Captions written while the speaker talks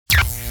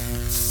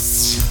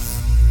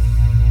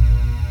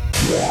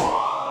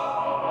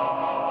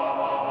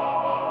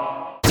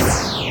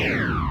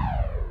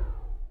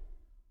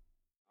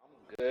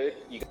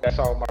you guys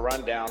saw my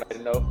rundown. I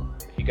didn't know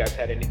if you guys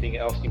had anything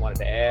else you wanted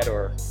to add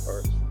or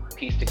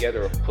piece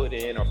together or put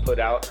in or put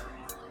out.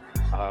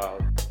 Uh,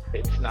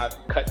 it's not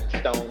cut in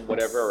stone,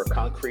 whatever, or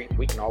concrete.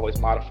 We can always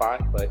modify,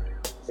 but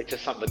it's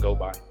just something to go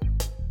by.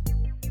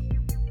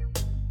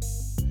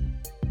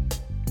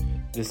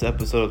 This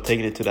episode of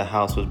Taking It to the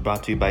House was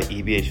brought to you by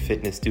EBH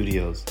Fitness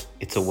Studios.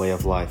 It's a way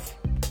of life.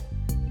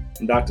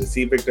 I'm Dr.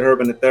 C. Victor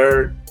Herban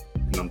III,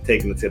 and I'm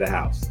taking it to the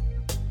house.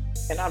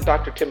 And I'm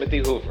Dr. Timothy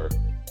Hoover,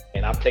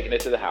 and I'm taking it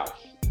to the house.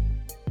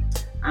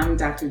 I'm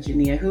Dr.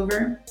 Jania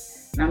Hoover,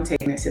 and I'm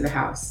taking it to the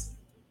house.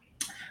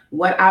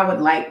 What I would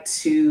like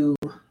to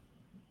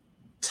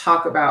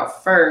talk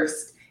about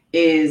first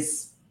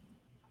is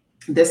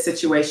this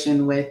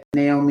situation with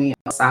Naomi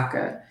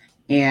Osaka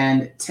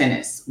and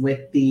tennis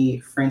with the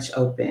French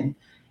Open.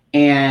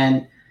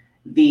 And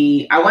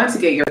I wanted to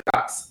get your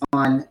thoughts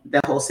on the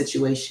whole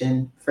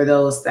situation. For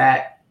those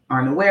that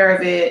aren't aware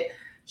of it,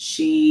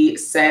 she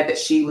said that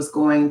she was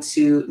going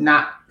to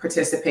not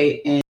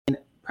participate in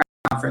press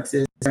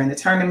conferences during the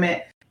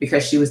tournament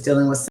because she was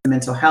dealing with some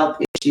mental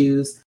health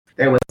issues.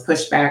 There was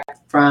pushback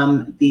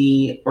from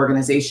the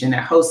organization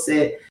that hosts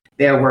it.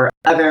 There were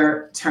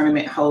other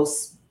tournament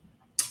hosts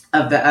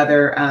of the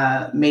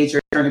other major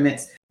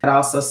tournaments that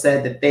also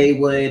said that they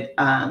would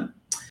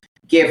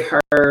give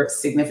her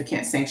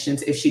significant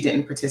sanctions if she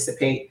didn't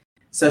participate.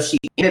 So she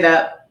ended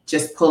up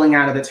just pulling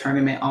out of the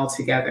tournament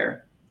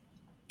altogether.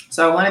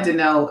 So I wanted to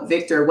know,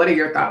 Victor, what are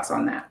your thoughts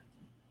on that?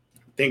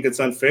 I think it's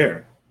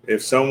unfair.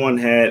 If someone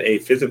had a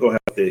physical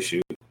health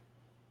issue,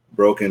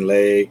 broken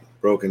leg,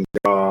 broken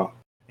jaw,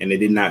 and they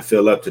did not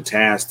feel up to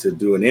task to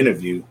do an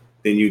interview,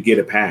 then you get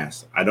a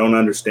pass. I don't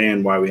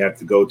understand why we have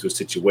to go to a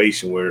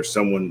situation where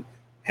someone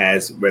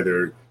has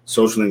whether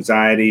social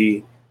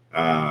anxiety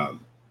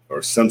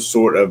or some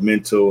sort of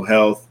mental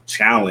health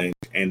challenge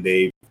and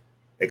they've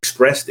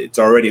expressed it. It's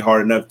already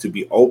hard enough to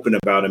be open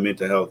about a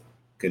mental health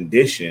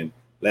condition,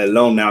 let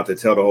alone now to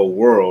tell the whole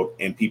world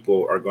and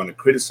people are going to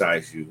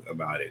criticize you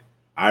about it.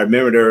 I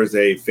remember there was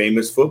a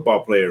famous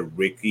football player,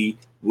 Ricky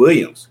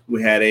Williams, who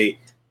had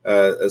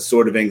a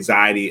sort of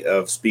anxiety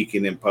of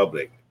speaking in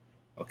public.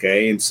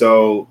 Okay. And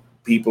so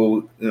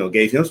people,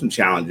 gave him some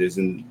challenges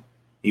and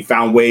he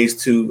found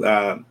ways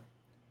to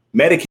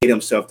medicate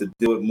himself to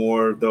deal with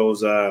more of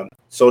those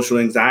social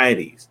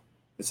anxieties.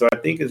 And so I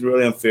think it's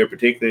really unfair,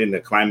 particularly in the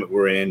climate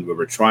we're in, where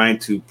we're trying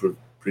to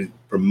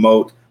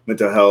promote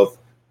mental health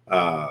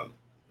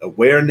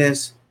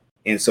awareness.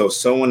 And so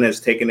someone has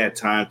taken that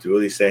time to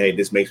really say, hey,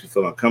 this makes me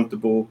feel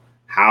uncomfortable.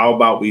 How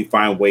about we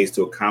find ways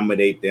to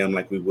accommodate them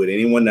like we would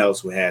anyone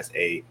else who has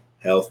a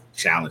health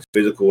challenge,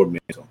 physical or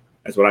mental?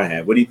 That's what I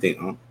have. What do you think,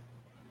 huh?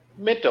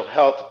 Mental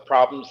health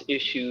problems,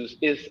 issues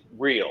is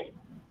real.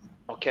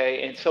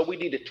 Okay. And so we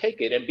need to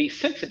take it and be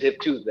sensitive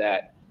to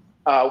that.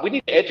 We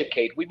need to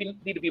educate.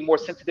 Need to be more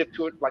sensitive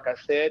to it. Like I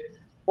said,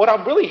 what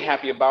I'm really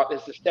happy about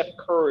is the Steph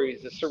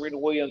Currys, the Serena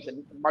Williams,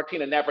 and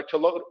Martina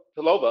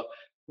Navratilova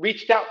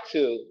reached out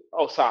to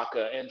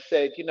Osaka and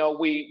said,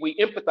 we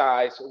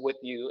empathize with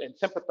you and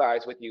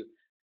sympathize with you,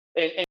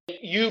 and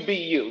you be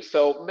you.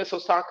 So, Miss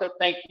Osaka,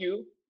 thank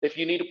you. If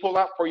you need to pull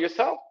out for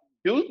yourself,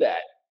 do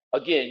that.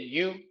 Again,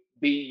 you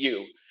be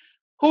you.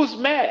 Who's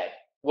mad?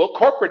 Well,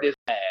 corporate is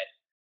mad.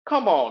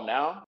 Come on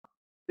now.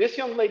 This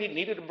young lady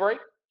needed a break.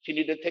 She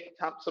needed to take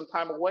some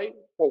time away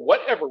for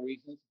whatever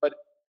reasons, but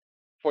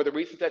for the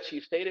reasons that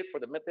she stated, for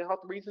the mental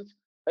health reasons,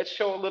 let's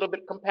show a little bit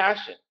of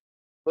compassion,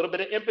 a little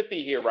bit of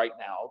empathy here right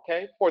now,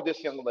 okay, for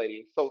this young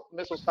lady. So,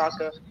 Miss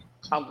Osaka,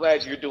 I'm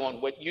glad you're doing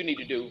what you need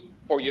to do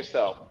for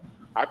yourself.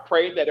 I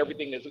pray that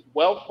everything is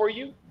well for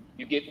you.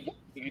 You get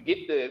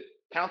the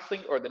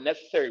counseling or the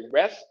necessary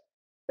rest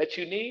that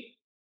you need,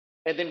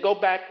 and then go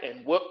back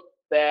and whoop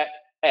that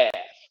ass.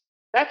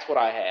 That's what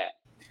I had.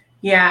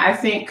 Yeah, I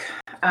think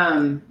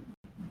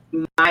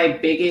my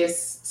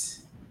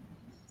biggest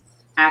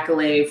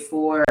accolade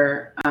for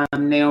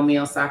Naomi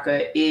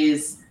Osaka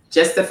is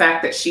just the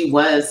fact that she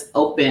was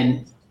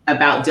open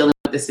about dealing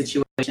with the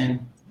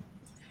situation.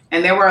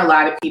 And there were a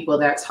lot of people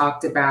that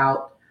talked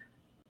about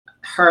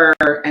her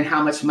and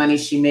how much money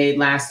she made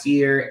last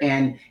year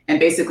and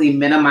basically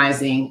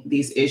minimizing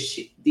these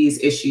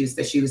issues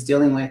that she was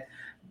dealing with.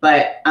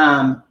 But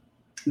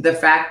the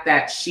fact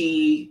that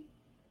she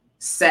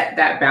set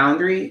that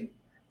boundary,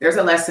 there's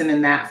a lesson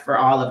in that for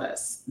all of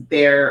us.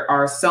 There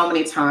are so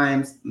many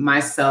times,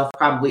 myself,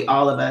 probably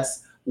all of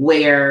us,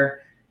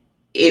 where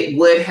it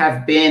would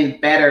have been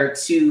better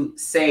to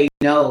say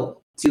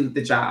no to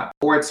the job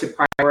or to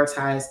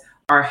prioritize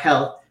our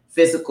health,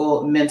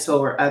 physical, mental,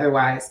 or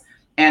otherwise.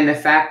 And the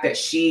fact that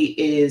she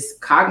is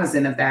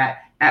cognizant of that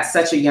at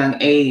such a young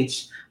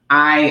age,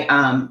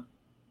 I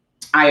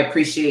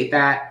appreciate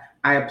that.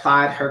 I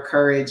applaud her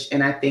courage,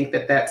 and I think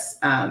that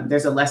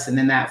there's a lesson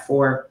in that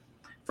for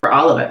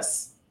all of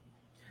us.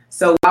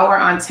 So while we're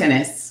on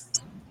tennis,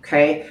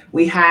 okay,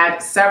 we had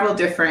several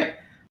different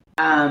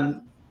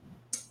young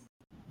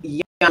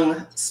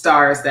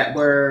stars that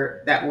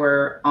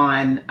were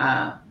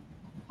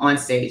on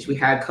stage. We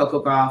had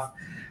Coco Gauff,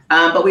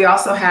 But we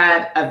also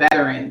had a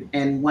veteran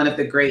and one of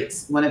the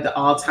greats, one of the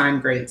all-time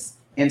greats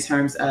in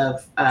terms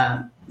of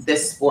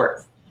this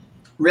sport,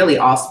 really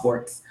all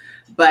sports.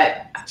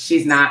 But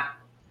she's not,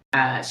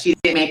 she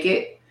didn't make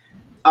it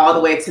all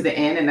the way to the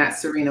end, and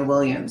that's Serena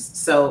Williams.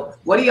 So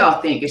what do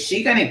y'all think? Is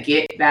she going to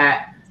get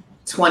that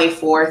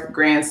 24th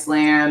Grand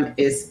Slam?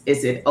 Is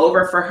it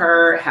over for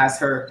her? Has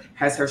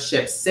her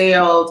ship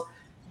sailed?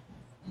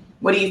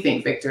 What do you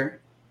think, Victor?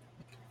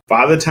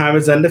 Father Time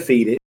is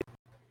undefeated.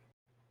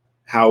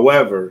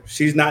 However,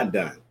 she's not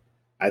done.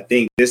 I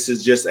think this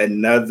is just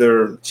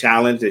another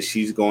challenge that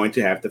she's going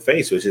to have to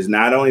face, which is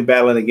not only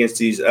battling against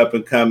these up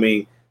and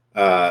coming,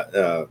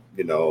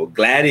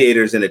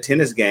 gladiators in the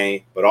tennis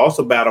game, but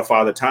also battle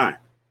Father Time.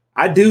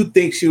 I do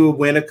think she will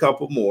win a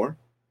couple more.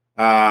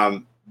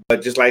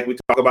 But just like we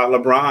talk about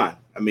LeBron,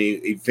 I mean,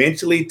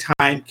 eventually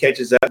time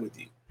catches up with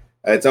you.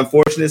 It's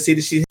unfortunate to see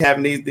that she's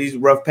having these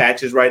rough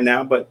patches right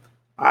now, but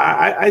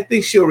I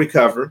think she'll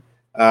recover.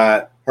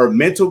 Her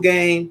mental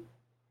game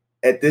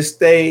at this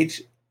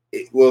stage,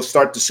 it will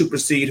start to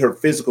supersede her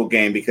physical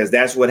game, because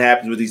that's what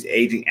happens with these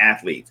aging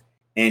athletes.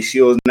 And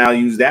she'll now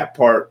use that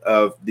part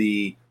of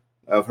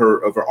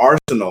her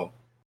arsenal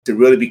to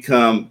really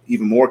become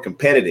even more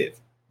competitive.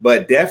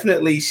 But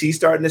definitely she's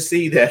starting to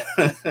see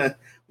that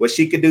what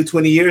she could do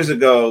 20 years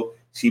ago,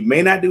 she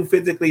may not do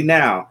physically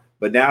now,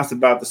 but now it's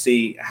about to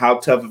see how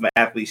tough of an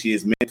athlete she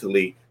is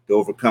mentally to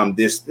overcome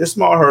this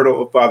small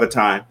hurdle of Father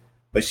Time.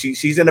 But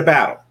she's in a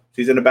battle.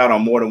 She's in a battle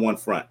on more than one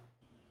front.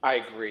 I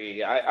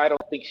agree. I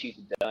don't think she's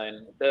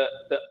done.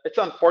 It's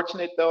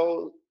unfortunate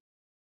though.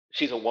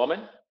 She's a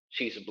woman.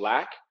 She's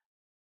black.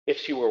 If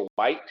she were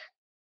white,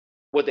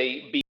 would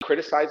they be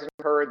criticizing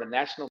her in the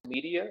national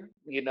media?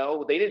 You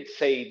know, they didn't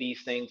say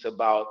these things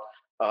about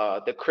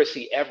the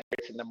Chrissy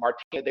Everetts and the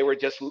Martina. They were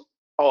just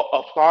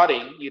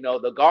applauding,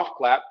 the golf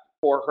clap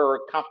for her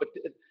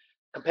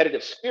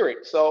competitive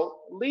spirit. So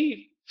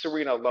leave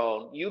Serena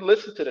alone. You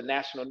listen to the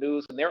national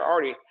news and they're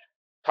already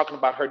talking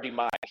about her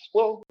demise.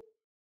 Well,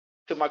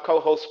 to my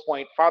co-host's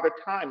point, Father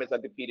Time is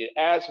undefeated.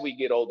 As we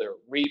get older,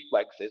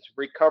 reflexes,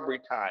 recovery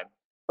time,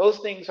 those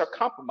things are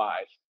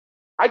compromised.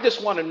 I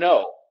just want to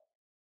know,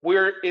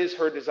 where is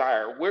her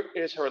desire? Where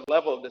is her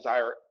level of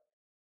desire?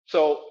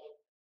 So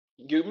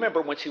you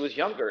remember when she was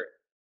younger,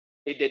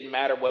 it didn't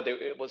matter whether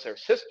it was her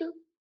sister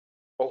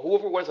or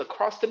whoever was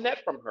across the net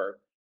from her.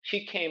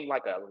 She came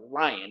like a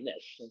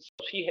lioness, and so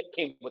she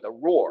came with a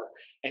roar,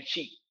 and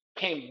she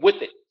came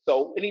with it.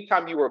 So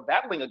anytime you were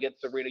battling against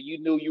Serena, you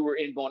knew you were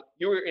in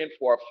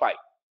for a fight.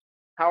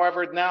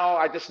 However, now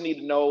I just need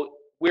to know,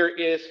 where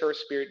is her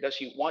spirit? Does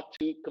she want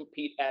to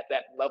compete at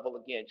that level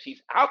again?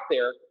 She's out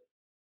there,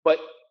 but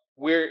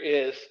where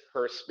is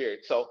her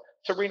spirit? So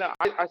Serena,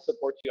 I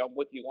support you. I'm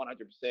with you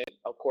 100%.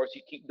 Of course,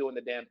 you keep doing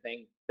the damn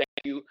thing. Thank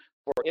you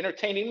for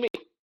entertaining me.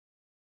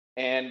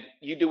 And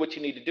you do what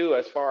you need to do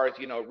as far as,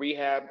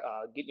 rehab,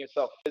 getting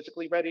yourself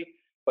physically ready.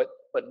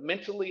 But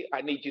mentally,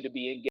 I need you to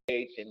be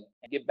engaged and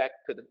get back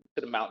to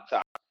the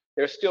mountaintop.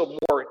 There's still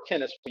more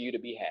tennis for you to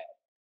be had.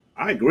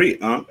 I agree.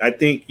 I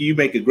think you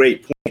make a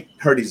great point.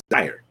 Her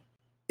desire.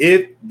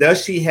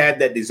 Does she have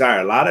that desire?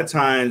 A lot of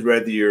times,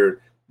 whether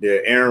you're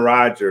the Aaron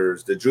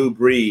Rodgers, the Drew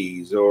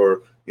Brees,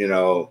 or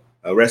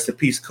rest in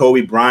peace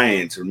Kobe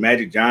Bryant or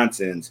Magic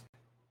Johnson's,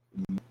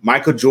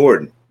 Michael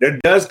Jordan, there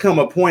does come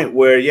a point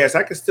where, yes,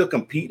 I can still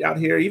compete out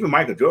here. Even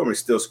Michael Jordan is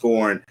still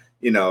scoring,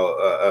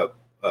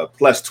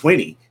 plus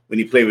 20 when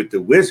he played with the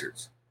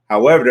Wizards.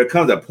 However, there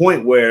comes a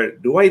point where,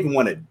 do I even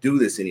want to do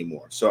this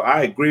anymore? So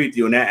I agree with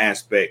you in that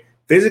aspect.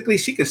 Physically,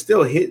 she can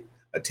still hit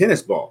a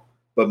tennis ball,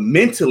 but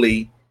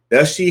mentally,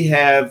 does she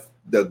have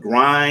the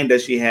grind?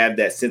 Does she have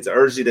that sense of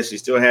urgency? Does she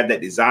still have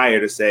that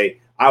desire to say,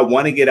 I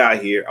want to get out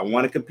here, I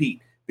want to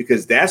compete?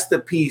 Because that's the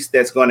piece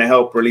that's going to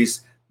help her at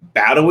least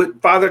battle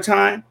with Father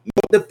Time,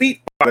 won't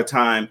defeat Father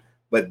Time,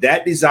 but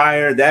that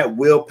desire, that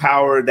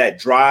willpower, that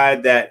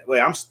drive,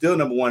 I'm still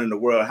number one in the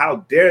world.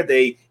 How dare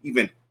they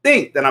even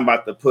think that I'm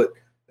about to put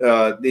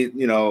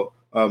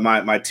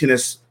my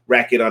tennis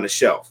racket on the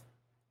shelf?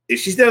 If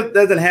she still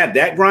doesn't have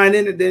that grind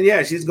in it, then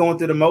yeah, she's going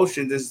through the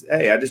motions.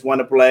 Hey, I just want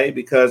to play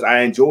because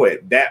I enjoy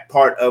it. That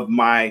part of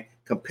my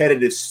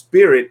competitive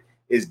spirit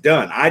is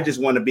done. I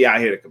just want to be out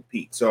here to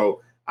compete.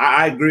 So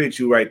I agree with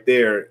you right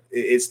there.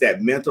 It's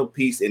that mental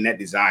piece and that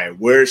desire.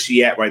 Where is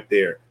she at right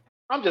there?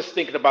 I'm just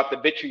thinking about the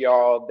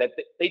vitriol that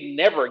they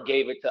never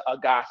gave it to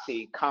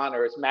Agassi,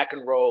 Connors,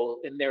 McEnroe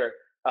in their,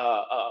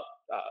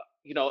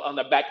 on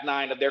the back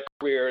nine of their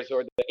careers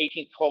or the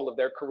 18th hole of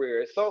their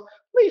careers. So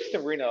leave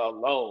Serena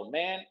alone,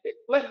 man.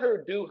 Let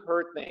her do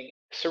her thing.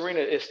 Serena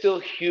is still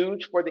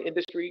huge for the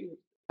industry.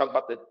 Talk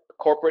about the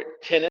corporate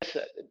tennis,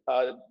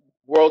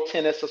 World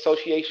Tennis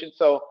Association.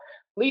 So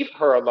leave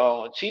her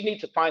alone. She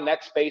needs to find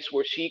that space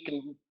where she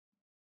can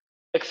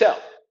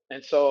excel.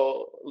 And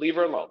so leave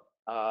her alone.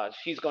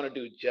 She's going to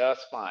do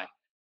just fine.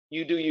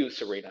 You do you,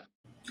 Serena.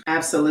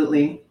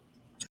 Absolutely.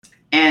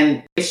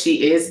 And if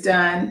she is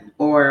done,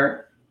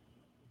 or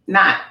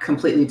not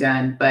completely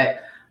done,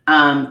 but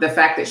the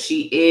fact that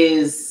she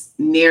is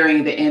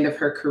nearing the end of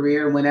her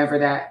career, whenever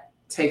that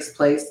takes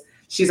place,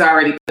 she's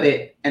already put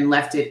it and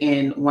left it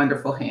in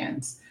wonderful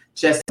hands.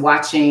 Just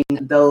watching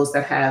those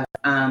that have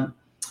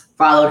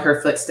followed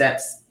her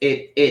footsteps,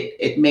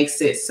 it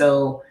makes it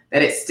so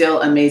that it's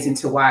still amazing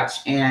to watch.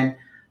 And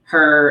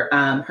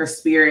her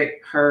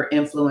spirit, her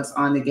influence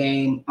on the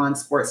game, on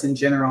sports in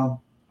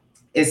general,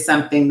 is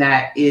something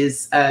that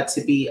is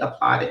to be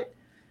applauded.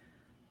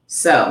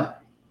 So,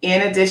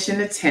 in addition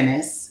to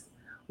tennis,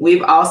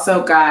 we've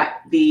also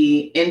got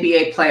the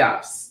NBA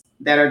playoffs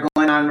that are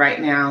going on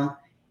right now.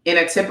 In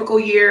a typical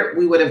year,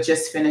 we would have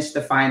just finished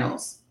the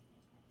finals.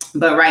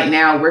 But right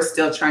now, we're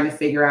still trying to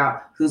figure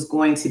out who's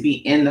going to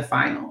be in the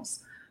finals.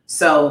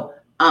 So,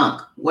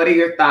 what are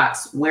your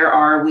thoughts? Where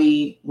are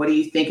we? What are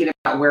you thinking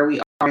about where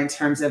we are in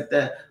terms of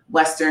the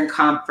Western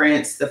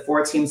Conference, the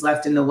 4 teams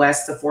left in the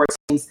West, the 4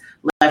 teams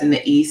left in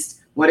the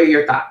East? What are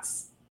your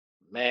thoughts?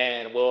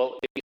 Man, well,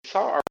 if you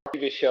saw our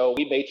previous show,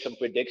 we made some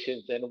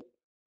predictions and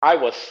I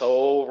was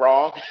so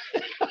wrong.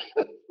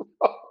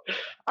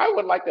 I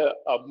would like a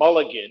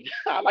mulligan.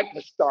 I like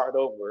to start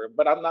over,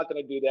 but I'm not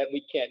going to do that.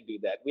 We can't do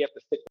that. We have to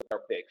stick with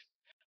our picks.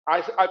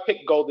 I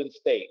picked Golden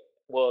State.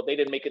 Well, they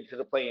didn't make it to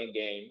the playing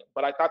game,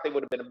 but I thought they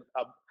would have been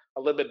a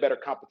little bit better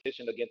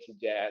competition against the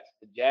Jazz.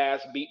 The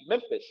Jazz beat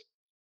Memphis,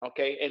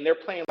 okay, and they're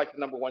playing like the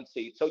number 1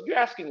 seed. So you're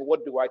asking,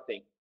 what do I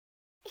think?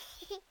 I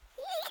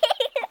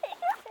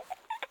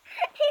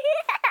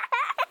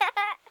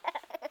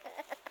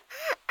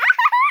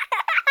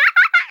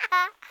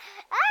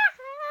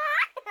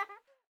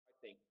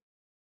think,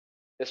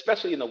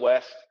 especially in the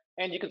West,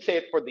 and you can say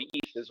it for the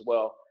East as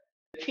well.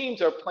 The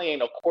teams are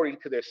playing according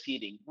to their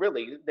seeding.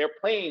 Really, they're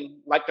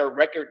playing like their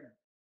record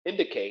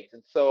indicates,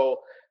 and so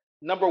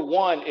number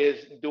 1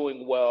 is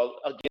doing well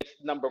against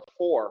number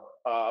 4.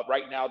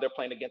 Right now, they're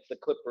playing against the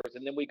Clippers,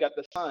 and then we got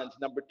the Suns,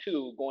 number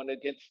 2, going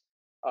against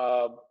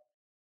uh,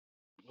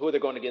 who are they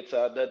going against?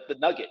 The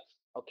Nuggets.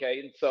 Okay,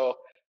 and so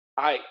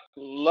I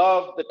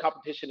love the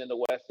competition in the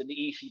West. In the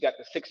East, you got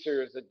the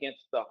Sixers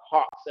against the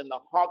Hawks, and the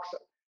Hawks,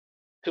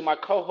 to my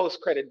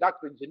co-host credit,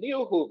 Dr.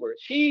 Janelle Hoover,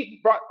 she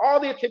brought all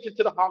the attention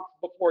to the Hawks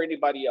before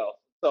anybody else.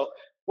 So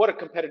what a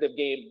competitive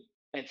game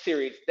and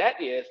series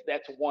that is.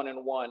 That's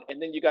 1-1, and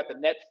then you got the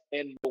Nets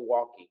in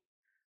Milwaukee.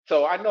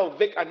 So I know,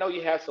 Vic, I know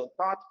you have some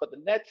thoughts, but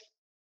the Nets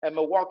and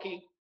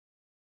Milwaukee,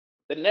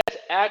 the Nets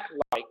act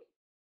like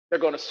they're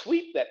going to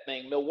sweep that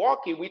thing.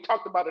 Milwaukee, we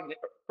talked about it in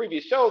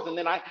previous shows, and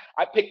then I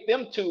picked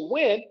them to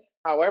win.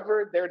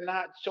 However, they're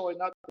not showing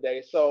up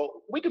today.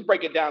 So we could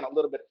break it down a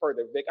little bit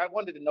further, Vic. I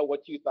wanted to know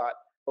what you thought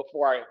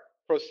before I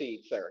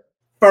proceed, sir.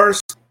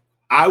 First,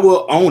 I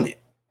will own it.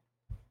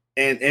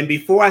 And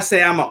before I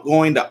say I'm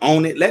going to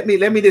own it, let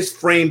me just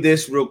frame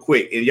this real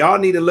quick. And y'all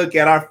need to look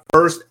at our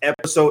first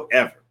episode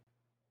ever.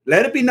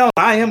 Let it be known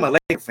I am a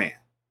Lakers fan.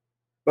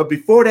 But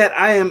before that,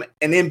 I am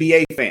an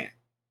NBA fan.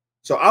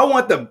 So I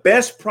want the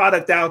best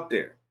product out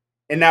there.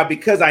 And now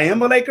because I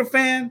am a Laker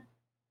fan,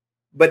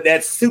 but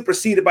that's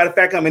superseded by the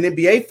fact I'm an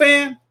NBA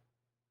fan,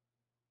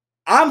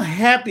 I'm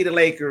happy the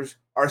Lakers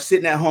are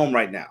sitting at home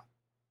right now.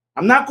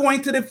 I'm not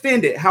going to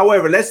defend it.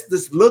 However, let's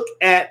just look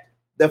at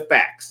the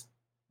facts.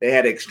 They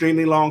had an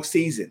extremely long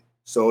season.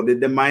 So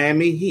did the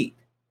Miami Heat.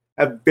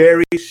 A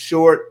very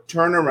short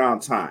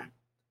turnaround time.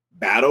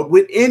 Battled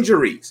with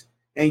injuries.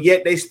 And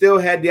yet they still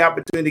had the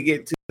opportunity to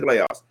get to the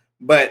playoffs.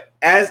 But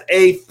as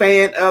a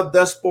fan of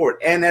the sport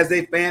and as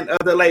a fan of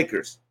the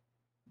Lakers,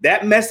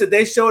 that mess that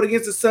they showed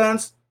against the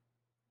Suns,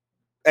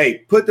 hey,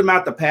 put them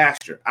out the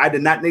pasture. I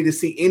did not need to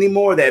see any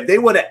more of that. If they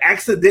would have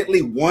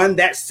accidentally won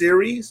that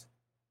series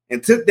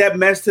and took that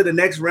mess to the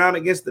next round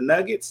against the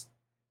Nuggets,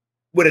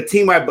 with a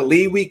team I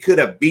believe we could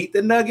have beat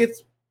the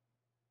Nuggets,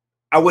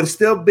 I would have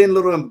still been a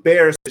little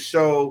embarrassed to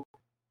show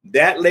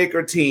that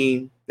Laker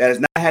team that has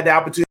not had the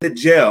opportunity to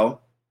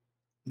gel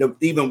to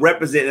even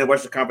represent in the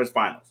Western Conference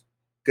Finals.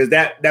 Because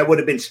that would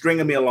have been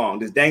stringing me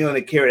along, just dangling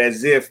a carrot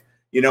as if,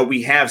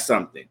 we have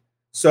something.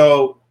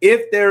 So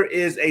if there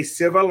is a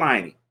silver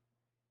lining,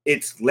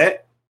 it's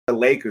let the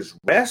Lakers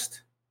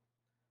rest,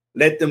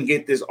 let them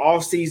get this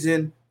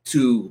offseason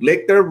to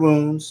lick their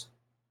wounds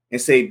and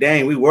say,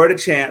 dang, we were the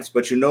champs,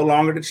 but you're no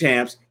longer the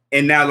champs.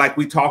 And now, like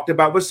we talked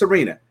about with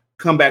Serena,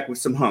 come back with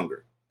some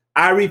hunger.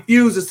 I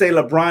refuse to say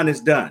LeBron is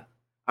done.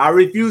 I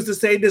refuse to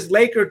say this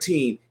Laker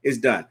team is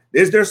done.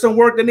 Is there some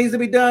work that needs to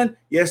be done?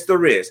 Yes,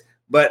 there is.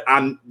 But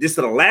this is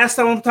the last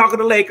time I'm talking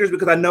to Lakers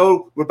because I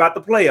know we're about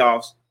the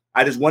playoffs.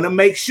 I just want to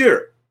make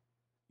sure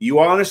you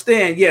all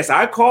understand. Yes,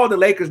 I called the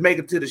Lakers make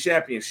it to the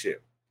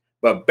championship.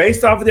 But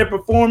based off of their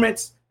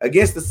performance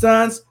against the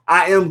Suns,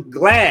 I am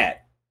glad.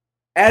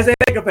 As a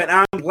Laker fan,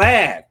 I'm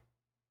glad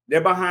their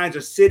behinds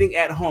are sitting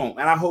at home.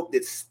 And I hope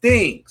it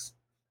stings.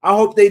 I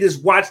hope they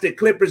just watch the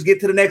Clippers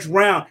get to the next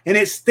round and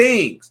it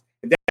stings.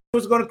 And that's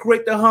what's going to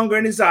create the hunger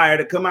and desire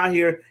to come out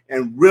here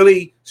and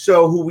really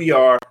show who we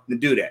are to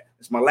do that.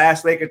 It's my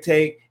last Laker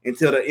take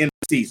until the end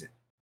of the season.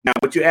 Now,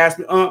 what you asked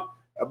me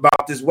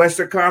about this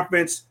Western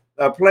Conference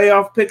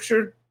playoff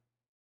picture,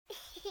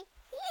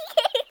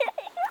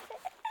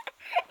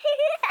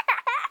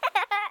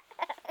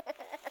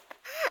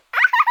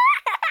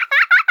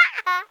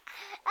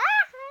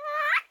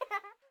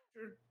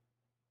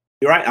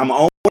 You're right. I'm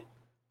on.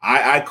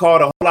 I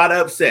called a whole lot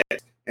of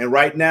upsets. And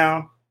right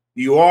now,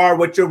 you are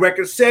what your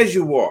record says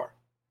you are.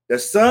 The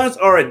Suns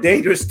are a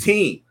dangerous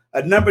team,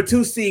 a number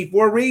 2 seed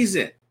for a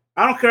reason.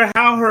 I don't care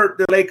how hurt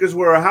the Lakers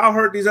were or how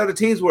hurt these other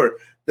teams were.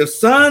 The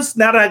Suns,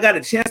 now that I got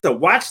a chance to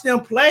watch them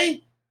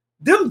play,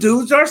 them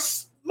dudes are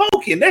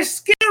smoking. They're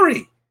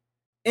scary.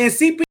 And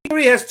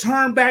CP3 has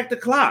turned back the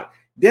clock.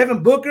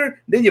 Devin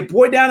Booker, then your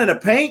boy down in the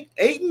paint,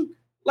 Ayton.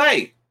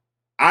 Like,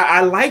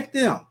 I like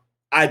them.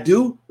 I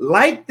do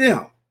like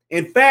them.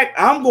 In fact,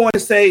 I'm going to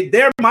say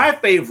they're my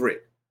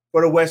favorite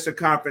for the Western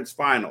Conference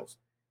Finals.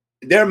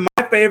 They're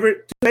my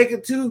favorite to make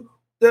it to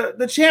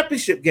the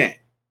championship game.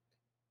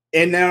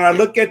 And now I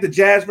look at the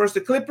Jazz versus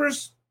the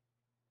Clippers.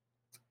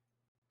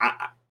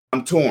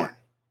 I'm torn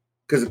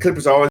because the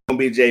Clippers are always going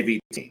to be a JV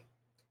team.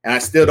 And I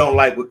still don't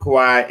like what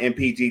Kawhi and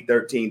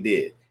PG-13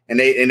 did. And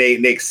they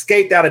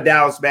escaped out of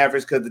Dallas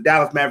Mavericks because the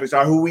Dallas Mavericks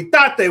are who we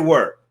thought they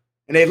were.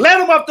 And they let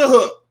them off the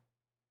hook.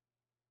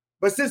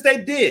 But since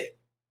they did,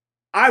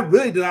 I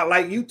really do not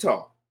like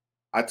Utah.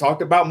 I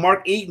talked about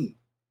Mark Eaton.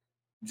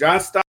 John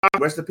Stock,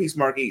 rest in peace,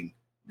 Mark Eaton.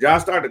 John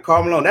Stock to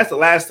Karl Malone. That's the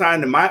last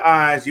time in my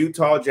eyes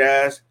Utah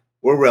Jazz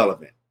were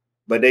relevant.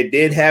 But they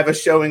did have a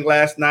showing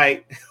last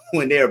night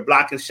when they were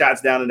blocking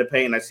shots down in the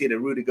paint. I see that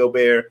Rudy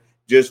Gobert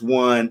just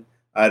won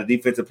the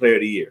Defensive Player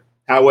of the Year.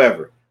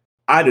 However,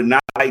 I do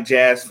not like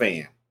Jazz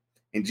Fan.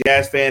 And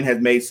Jazz Fan has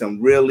made some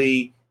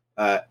really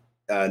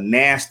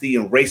nasty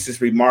and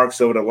racist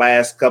remarks over the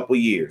last couple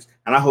of years.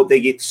 And I hope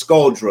they get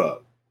skull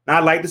drugged. Now,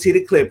 I'd like to see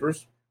the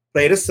Clippers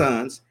play the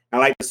Suns. I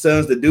like the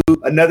Suns to do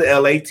another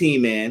LA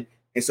team in.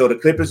 And so the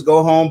Clippers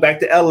go home back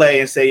to LA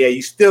and say, yeah,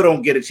 you still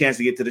don't get a chance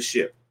to get to the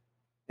ship.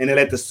 And they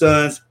let the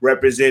Suns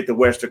represent the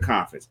Western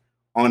Conference.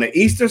 On the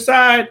Eastern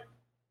side,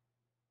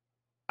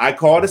 I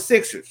call the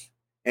Sixers.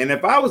 And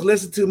if I was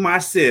listening to my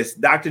sis,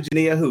 Dr.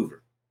 Jania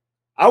Hoover,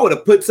 I would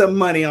have put some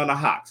money on the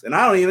Hawks. And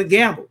I don't even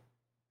gamble.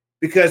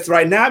 Because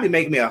right now, I'd be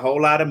making me a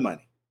whole lot of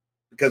money.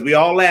 Because we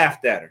all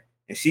laughed at her.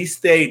 And she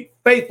stayed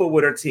faithful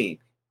with her team.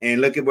 And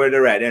look at where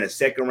they're at. They're in the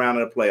second round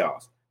of the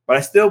playoffs. But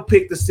I still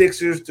picked the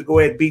Sixers to go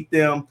ahead and beat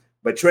them.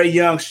 But Trae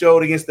Young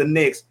showed against the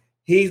Knicks.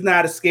 He's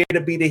not scared to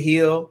be the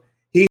heel.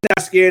 He's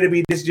not scared to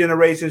be this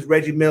generation's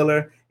Reggie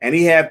Miller. And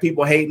he had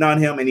people hating on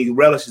him, and he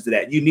relishes to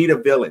that. You need a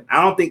villain.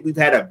 I don't think we've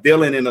had a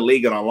villain in the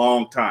league in a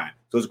long time.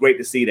 So it's great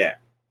to see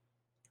that.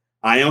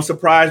 I am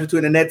surprised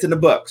between the Nets and the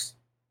Bucks.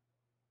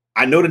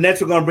 I know the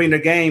Nets were going to bring their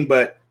game,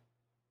 but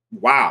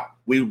wow,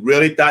 we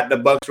really thought the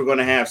Bucks were going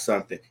to have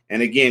something.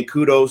 And again,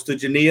 kudos to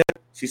Jania.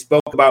 She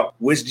spoke about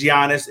which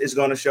Giannis is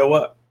going to show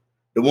up.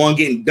 The one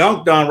getting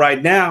dunked on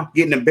right now,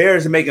 getting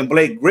embarrassed and making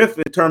Blake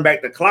Griffin turn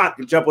back the clock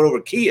and jump over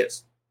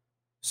Kias.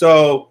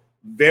 So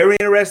very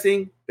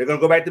interesting. They're going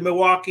to go back to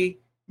Milwaukee.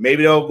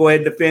 Maybe they'll go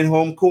ahead and defend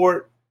home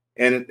court.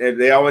 And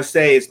they always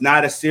say it's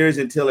not a series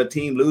until a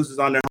team loses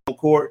on their home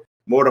court.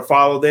 More to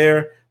follow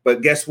there.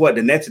 But guess what?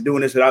 The Nets are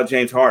doing this without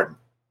James Harden.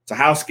 So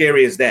how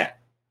scary is that?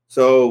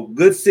 So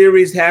good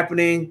series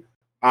happening.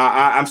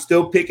 I'm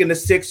still picking the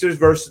Sixers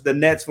versus the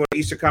Nets for the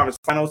Eastern Conference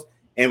Finals.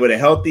 And with a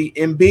healthy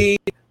Embiid,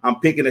 I'm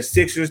picking the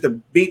Sixers to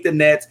beat the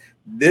Nets.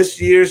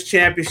 This year's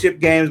championship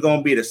game is going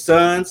to be the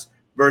Suns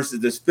versus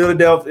the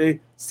Philadelphia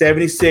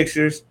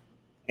 76ers.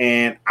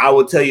 And I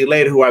will tell you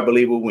later who I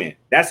believe will win.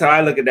 That's how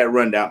I look at that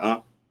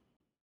rundown,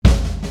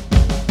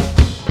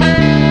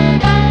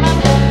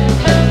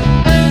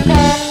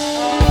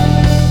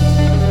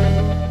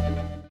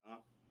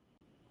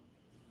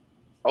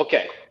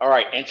 Okay. All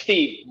right. And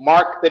Steve,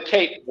 mark the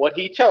tape what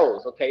he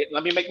chose. Okay.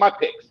 Let me make my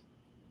picks.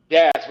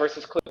 Jazz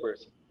versus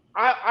Clippers.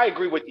 I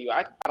agree with you.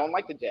 I don't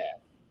like the Jazz.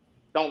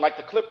 Don't like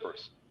the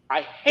Clippers.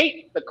 I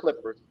hate the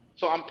Clippers.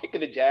 So I'm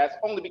picking the Jazz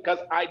only because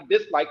I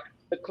dislike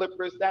the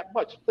Clippers that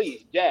much.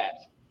 Please, Jazz.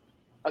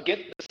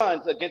 Against the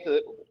Suns, against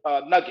the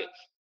Nuggets.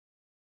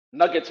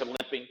 Nuggets are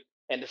limping,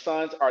 and the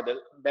Suns are the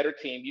better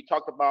team. You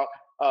talked about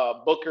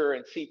Booker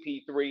and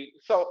CP3.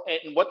 So,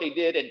 and what they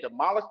did and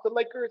demolished the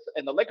Lakers,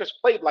 and the Lakers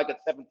played like a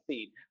seventh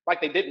seed, like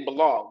they didn't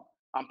belong.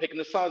 I'm picking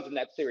the Suns in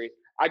that series.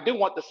 I do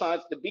want the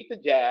Suns to beat the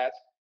Jazz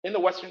in the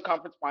Western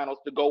Conference Finals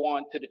to go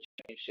on to the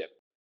championship.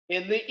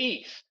 In the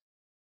East,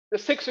 the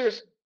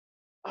Sixers,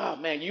 oh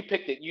man, you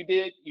picked it. You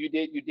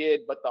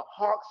did. But the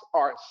Hawks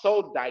are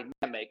so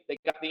dynamic. They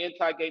got the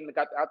inside game, they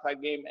got the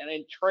outside game, and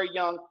then Trae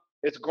Young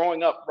is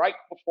growing up right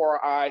before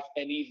our eyes,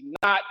 and he's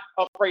not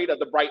afraid of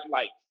the bright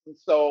lights. And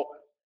so,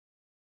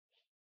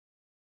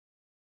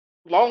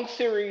 long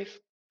series,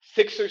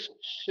 Sixers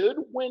should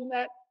win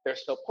that. They're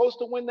supposed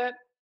to win that,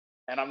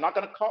 and I'm not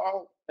going to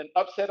call an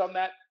upset on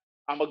that.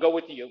 I'm gonna go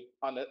with you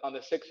on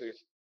the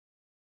Sixers.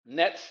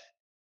 Nets,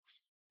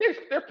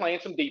 they're playing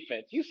some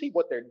defense. You see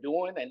what they're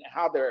doing and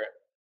how they're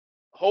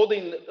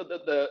holding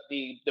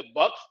the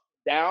Bucks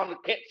down.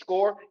 Can't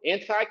score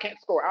inside, can't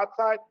score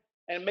outside,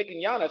 and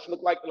making Giannis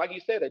look like you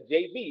said, a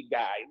JV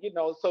guy.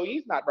 So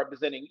he's not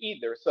representing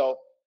either. So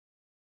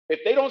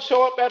if they don't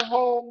show up at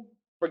home,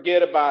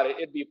 forget about it.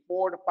 It'd be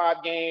 4 to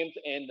 5 games,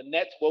 and the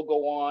Nets will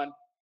go on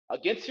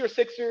against your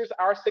Sixers,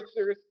 our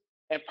Sixers,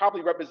 and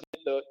probably represent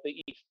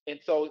the East. And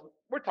so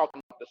we're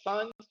talking about the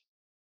Suns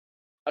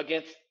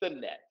against the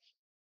Nets.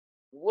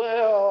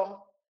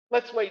 Well,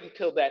 let's wait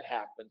until that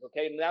happens,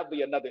 okay? And that'll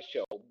be another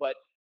show. But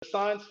the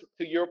Suns,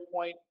 to your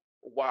point,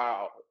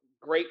 wow,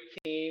 great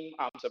team.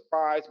 I'm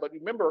surprised. But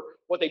remember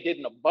what they did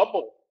in the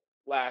bubble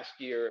last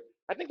year.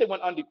 I think they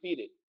went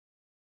undefeated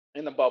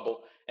in the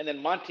bubble. And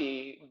then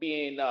Monty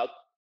being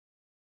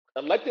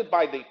elected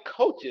by the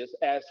coaches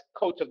as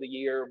coach of the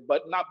year,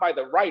 but not by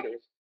the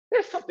writers.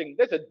 There's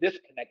a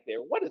disconnect there.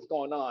 What is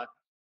going on?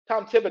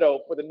 Tom Thibodeau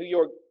for the New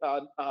York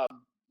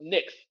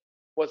Knicks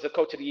was the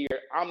coach of the year.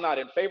 I'm not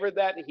in favor of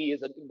that. He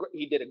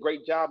did a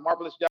great job,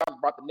 marvelous job,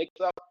 brought the Knicks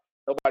up.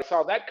 Nobody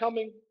saw that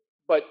coming,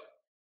 but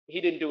he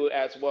didn't do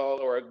as well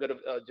or a good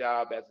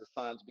job as the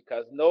Suns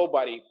because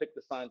nobody picked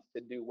the Suns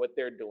to do what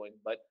they're doing.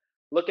 But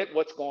look at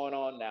what's going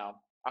on now.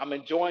 I'm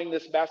enjoying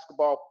this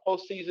basketball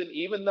postseason,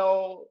 even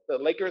though the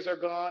Lakers are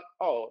gone.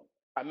 Oh,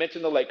 I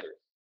mentioned the Lakers.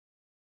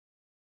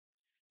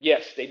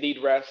 Yes, they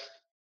need rest.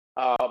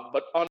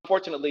 But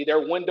unfortunately,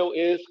 their window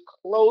is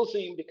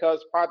closing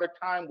because Father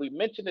Time, we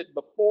mentioned it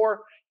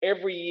before,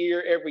 every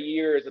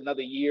year is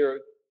another year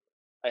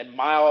and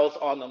miles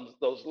on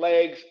those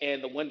legs,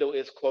 and the window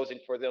is closing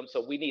for them.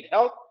 So we need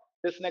help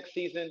this next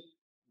season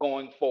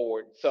going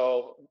forward.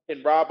 So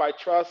in Rob, I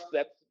trust,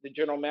 that's the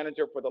general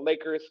manager for the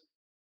Lakers.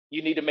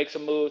 You need to make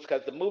some moves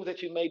because the moves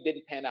that you made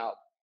didn't pan out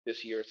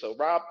this year. So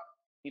Rob,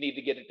 you need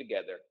to get it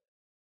together.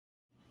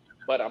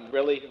 But I'm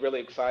really, really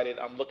excited.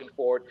 I'm looking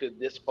forward to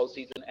this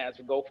postseason as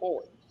we go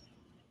forward.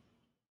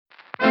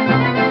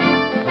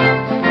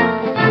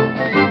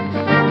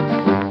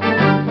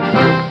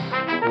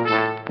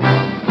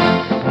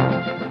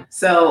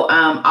 So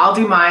I'll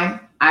do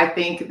mine. I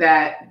think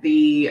that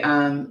the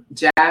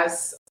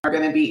Jazz are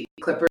going to beat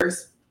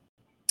Clippers.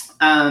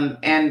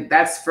 And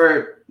that's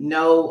for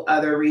no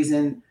other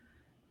reason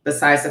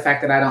besides the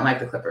fact that I don't like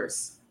the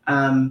Clippers.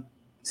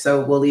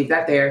 So we'll leave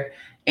that there.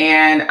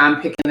 And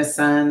I'm picking the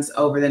Suns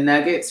over the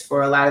Nuggets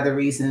for a lot of the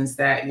reasons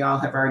that y'all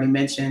have already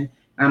mentioned.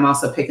 And I'm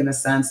also picking the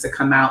Suns to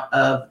come out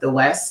of the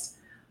West.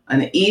 On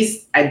the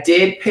East, I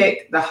did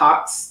pick the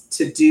Hawks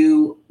to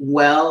do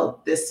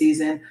well this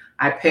season.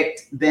 I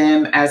picked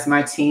them as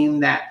my team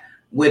that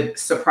would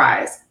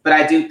surprise. But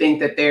I do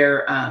think that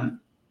their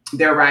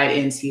ride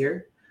ends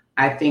here.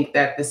 I think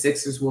that the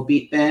Sixers will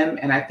beat them,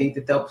 and I think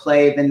that they'll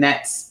play the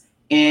Nets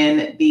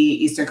in the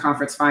Eastern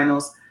Conference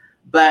Finals.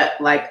 But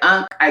like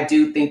Unc, I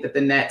do think that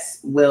the Nets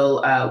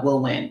will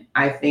win.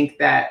 I think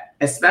that,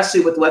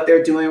 especially with what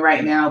they're doing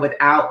right now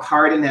without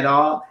Harden at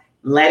all,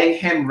 letting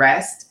him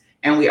rest,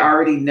 and we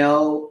already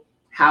know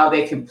how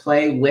they can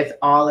play with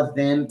all of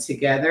them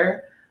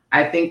together.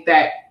 I think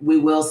that we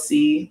will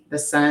see the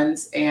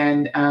Suns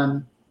and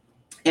the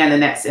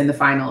Nets in the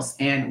finals,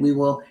 and we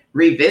will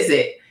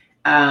revisit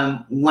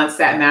once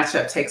that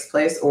matchup takes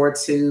place or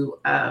to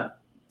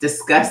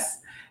discuss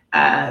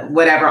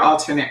whatever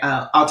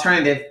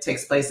alternative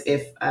takes place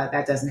if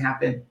that doesn't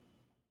happen.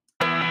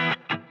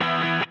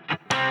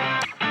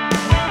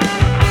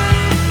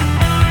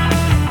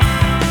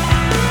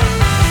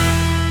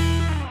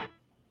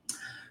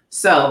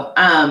 So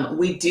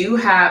we do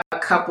have a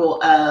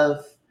couple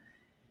of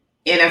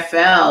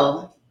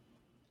NFL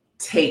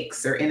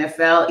takes or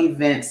NFL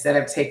events that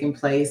have taken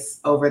place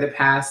over the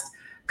past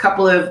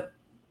couple of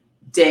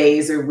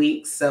days or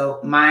weeks. So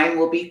mine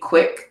will be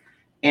quick.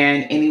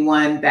 And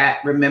anyone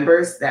that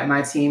remembers that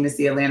my team is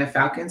the Atlanta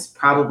Falcons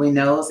probably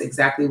knows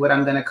exactly what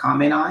I'm going to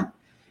comment on.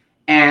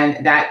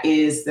 And that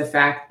is the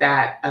fact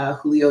that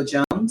Julio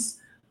Jones,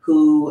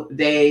 who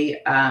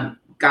they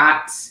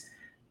got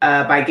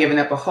by giving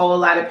up a whole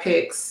lot of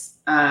picks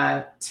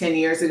 10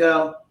 years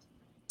ago.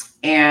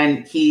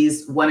 And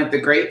he's one of the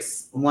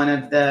greats, one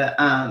of the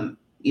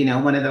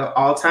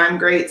all-time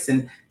greats,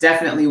 and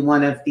definitely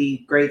one of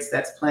the greats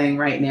that's playing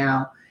right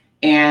now.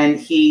 And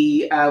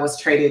he was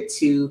traded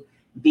to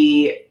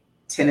the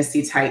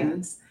Tennessee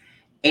Titans.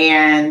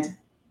 And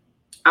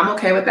I'm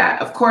okay with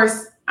that. Of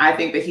course, I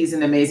think that he's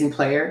an amazing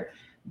player,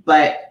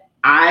 but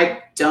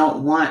I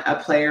don't want a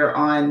player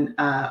on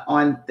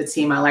the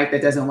team I like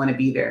that doesn't want to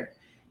be there.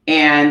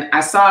 And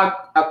I saw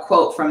a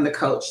quote from the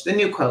coach, the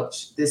new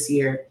coach this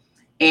year,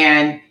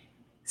 and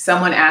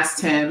someone asked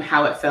him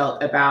how it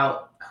felt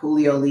about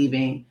Julio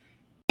leaving.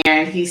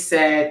 And he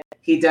said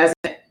he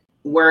doesn't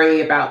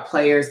worry about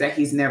players that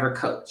he's never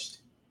coached.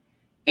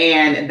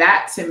 And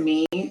that, to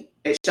me,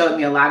 it showed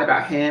me a lot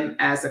about him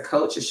as a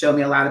coach. It showed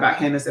me a lot about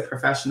him as a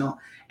professional.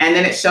 And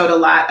then it showed a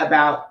lot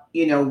about,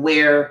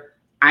 where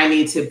I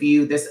need to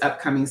view this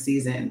upcoming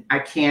season. I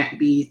can't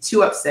be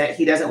too upset.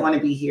 He doesn't want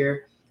to be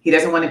here. He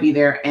doesn't want to be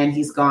there, and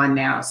he's gone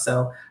now.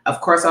 So,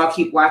 of course, I'll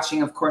keep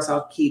watching. Of course,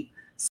 I'll keep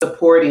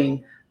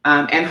supporting.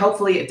 And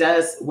hopefully it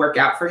does work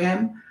out for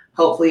him.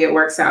 Hopefully it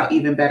works out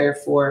even better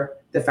for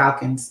the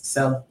Falcons.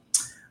 So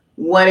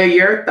what are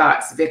your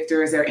thoughts,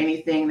 Victor? Is there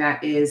anything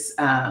that is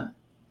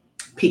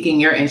piquing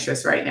your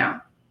interest right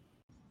now?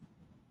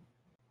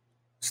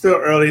 Still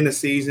early in the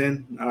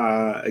season.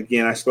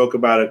 Again, I spoke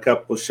about a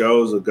couple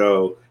shows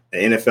ago. The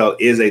NFL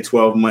is a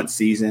 12-month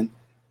season.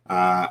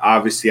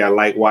 Obviously, I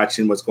like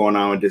watching what's going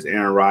on with this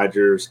Aaron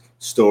Rodgers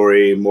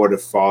story. More to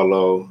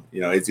follow.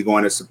 You know, is he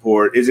going to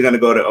support? Is he going to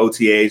go to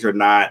OTAs or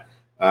not?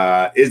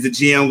 Is the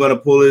GM going to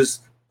pull?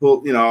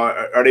 You know,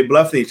 are they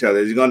bluffing each other?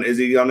 Is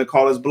he going to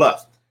call his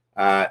bluff?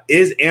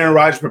 Is Aaron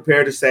Rodgers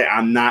prepared to say,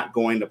 I'm not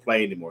going to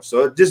play anymore?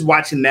 So just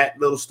watching that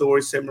little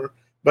story simmer.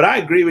 But I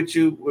agree with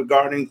you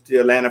regarding the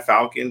Atlanta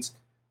Falcons.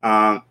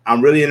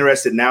 I'm really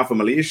interested now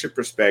from a leadership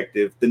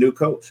perspective, the new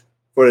coach.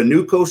 For the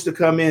new coach to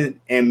come in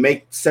and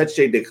make such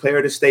a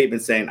declarative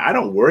statement saying, I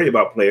don't worry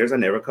about players I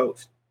never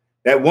coached.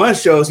 That one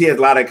shows he has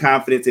a lot of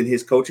confidence in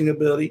his coaching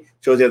ability,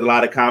 shows he has a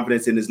lot of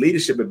confidence in his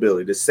leadership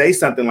ability to say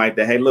something like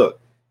that. Hey, look,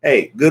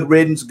 hey, good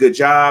riddance, good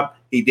job.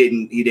 He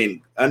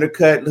didn't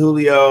undercut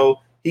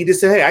Julio. He just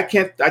said, hey,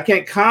 I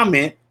can't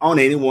comment on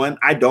anyone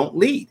I don't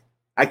lead.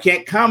 I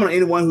can't comment on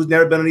anyone who's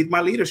never been underneath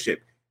my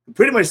leadership.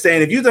 Pretty much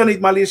saying, if you're underneath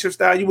my leadership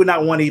style, you would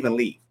not want to even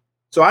leave.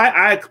 So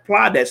I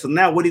applaud that. So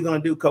now what are you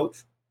going to do,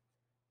 coach?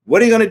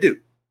 What are you going to do?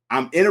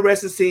 I'm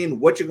interested in seeing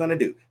what you're going to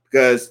do,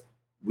 because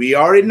we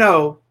already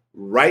know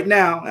right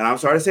now, and I'm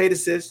sorry to say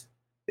this, sis,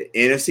 the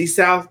NFC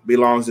South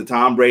belongs to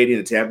Tom Brady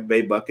and the Tampa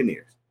Bay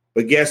Buccaneers.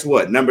 But guess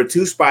what? Number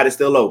 2 spot is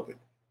still open.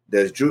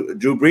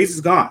 Drew Brees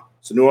is gone.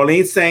 So New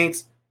Orleans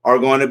Saints are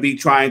going to be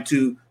trying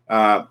to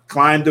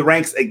climb the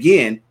ranks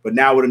again, but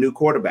now with a new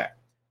quarterback.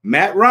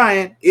 Matt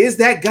Ryan is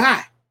that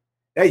guy.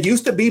 That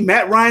used to be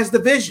Matt Ryan's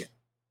division.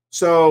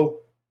 So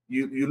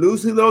you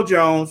lose Julio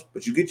Jones,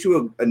 but you get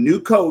you a new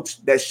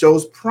coach that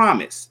shows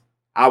promise.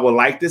 I would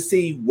like to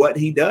see what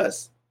he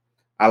does.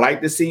 I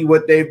like to see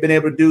what they've been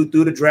able to do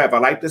through the draft. I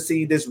like to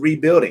see this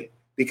rebuilding,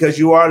 because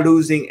you are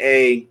losing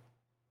a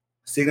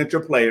signature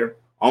player,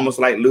 almost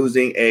like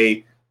losing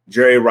a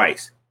Jerry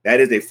Rice. That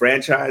is a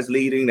franchise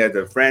leading, that's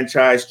a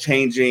franchise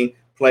changing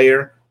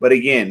player. But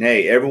again,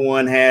 hey,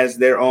 everyone has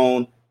their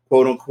own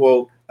quote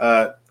unquote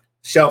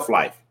shelf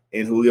life.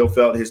 And Julio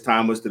felt his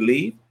time was to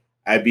leave.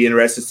 I'd be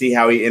interested to see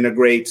how he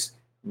integrates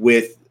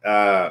with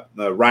Ryan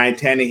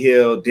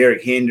Tannehill,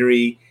 Derrick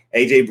Henry,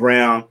 A.J.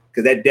 Brown,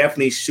 because that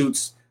definitely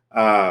shoots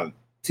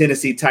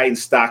Tennessee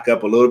Titans stock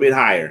up a little bit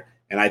higher.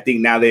 And I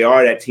think now they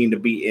are that team to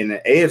be in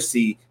the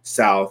AFC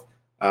South.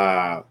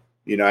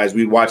 As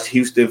we watch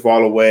Houston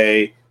fall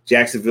away,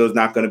 Jacksonville's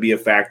not going to be a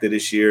factor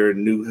this year.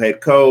 New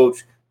head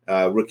coach,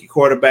 rookie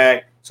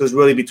quarterback. So it's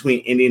really between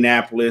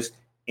Indianapolis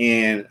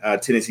and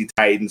Tennessee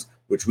Titans,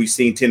 which we've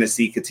seen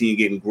Tennessee continue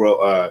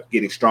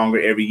getting stronger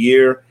every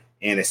year,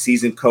 and a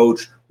seasoned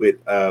coach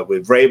with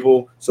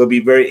Vrabel. So it'll be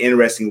very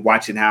interesting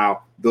watching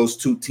how those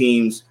two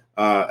teams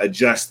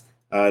adjust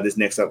this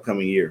next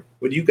upcoming year.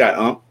 What do you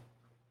got,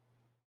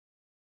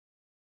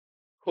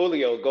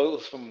 Julio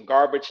goes from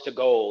garbage to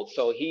gold.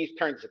 So he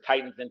turns the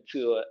Titans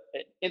into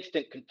an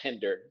instant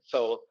contender.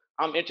 So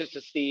I'm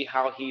interested to see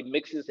how he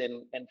mixes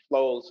and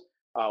flows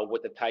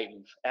with the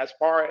Titans. As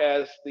far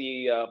as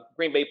the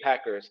Green Bay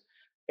Packers,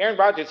 Aaron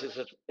Rodgers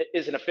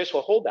is an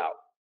official holdout.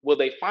 Will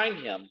they find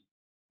him?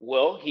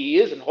 Well, he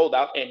is in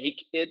holdout, and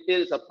it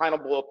is a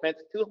finable offense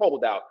to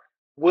holdout.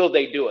 Will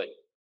they do it?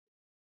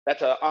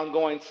 That's an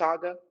ongoing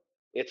saga.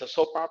 It's a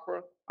soap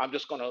opera. I'm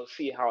just going to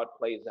see how it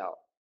plays out.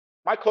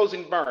 My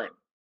closing burn.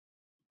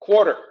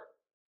 Quarter.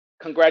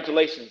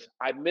 Congratulations.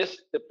 I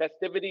missed the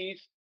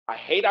festivities. I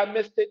hate I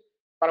missed it,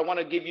 but I want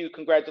to give you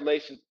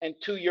congratulations, and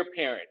to your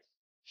parents,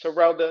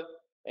 Sorelda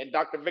and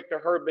Dr. Victor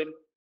Herbin.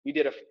 You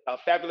did a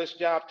fabulous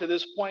job to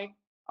this point.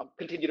 I'll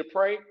continue to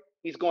pray.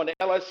 He's going to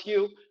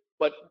LSU,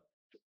 but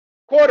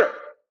quarter,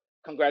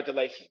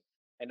 congratulations.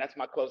 And that's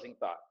my closing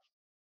thoughts.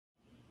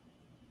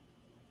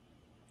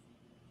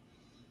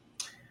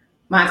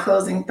 My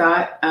closing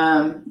thought,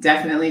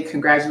 definitely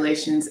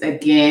congratulations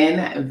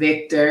again,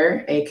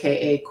 Victor,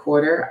 aka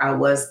Quarter. I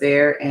was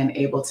there and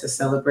able to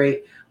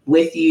celebrate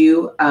with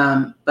you,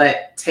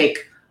 but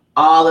take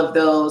all of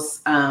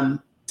those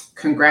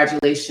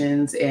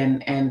congratulations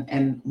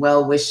and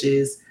well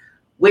wishes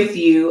with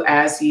you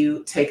as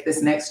you take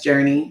this next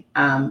journey.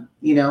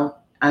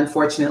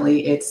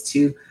 Unfortunately, it's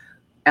to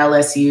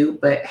LSU,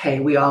 but hey,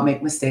 we all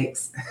make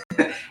mistakes.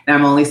 And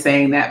I'm only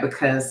saying that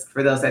because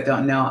for those that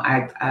don't know,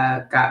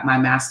 I got my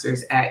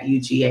master's at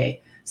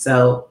UGA.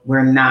 So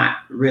we're not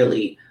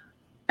really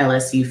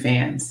LSU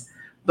fans.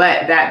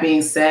 But that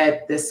being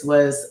said, this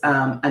was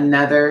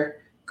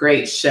another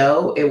great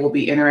show. It will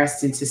be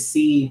interesting to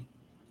see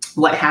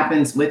what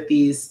happens with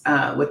these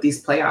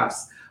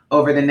playoffs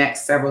over the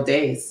next several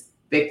days.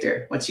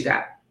 Victor, what you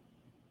got?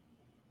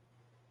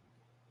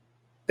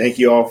 Thank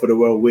you all for the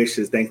well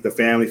wishes. Thank the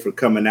family for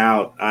coming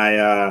out.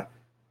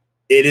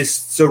 It is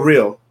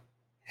surreal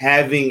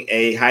having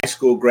a high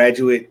school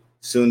graduate,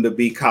 soon to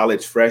be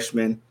college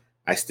freshman.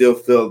 I still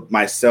feel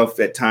myself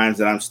at times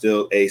that I'm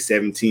still a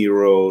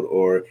 17-year-old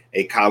or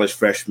a college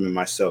freshman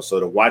myself. So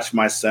to watch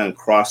my son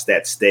cross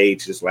that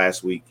stage this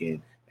last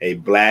weekend, a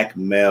black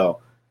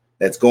male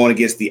that's going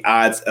against the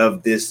odds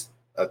of this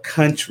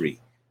country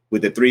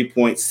with a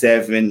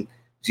 3.7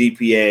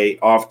 GPA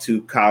off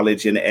to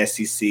college in the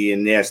SEC.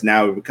 And yes,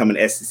 now we're becoming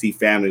an SEC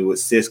family with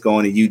sis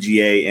going to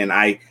UGA. And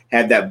I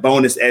had that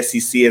bonus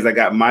SEC as I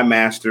got my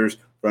master's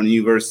from the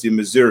University of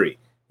Missouri.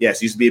 Yes,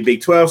 used to be a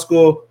Big 12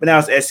 school, but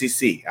now it's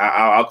SEC.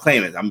 I'll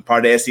claim it. I'm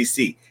part of the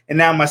SEC. And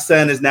now my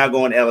son is now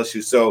going to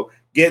LSU. So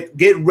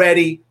get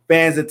ready,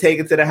 fans, to take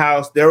it to the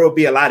house. There will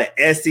be a lot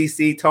of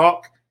SEC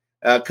talk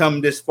come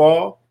this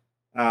fall.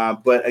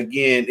 But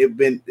again,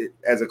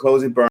 as a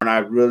closing burn, I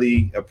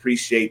really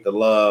appreciate the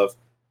love.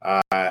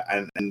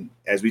 And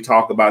as we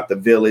talk about the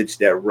village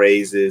that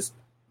raises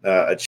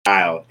a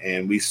child,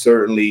 and we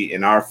certainly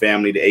in our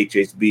family, the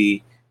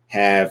HHB,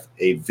 have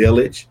a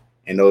village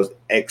and those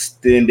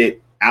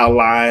extended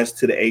allies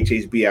to the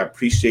HHB. I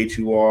appreciate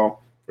you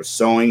all for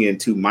sowing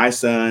into my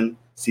son,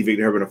 C.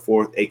 Victor Herbert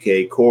IV,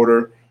 aka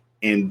Quarter,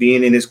 and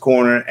being in his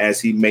corner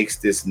as he makes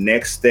this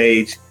next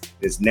stage,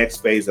 this next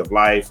phase of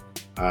life.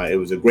 It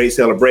was a great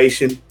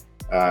celebration.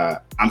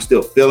 I'm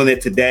still feeling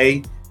it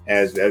today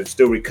as I'm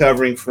still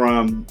recovering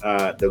from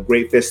the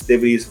great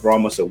festivities for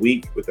almost a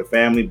week with the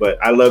family. But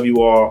I love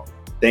you all.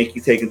 Thank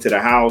you, Taking to the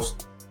House.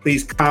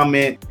 Please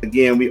comment.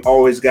 Again, we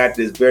always got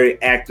this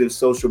very active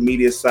social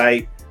media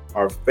site,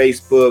 our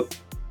Facebook,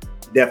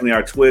 definitely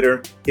our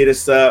Twitter. Hit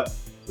us up.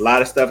 A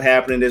lot of stuff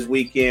happening this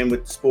weekend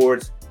with the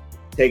sports.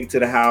 Take it to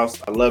the house.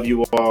 I love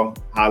you all.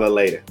 Holla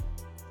later.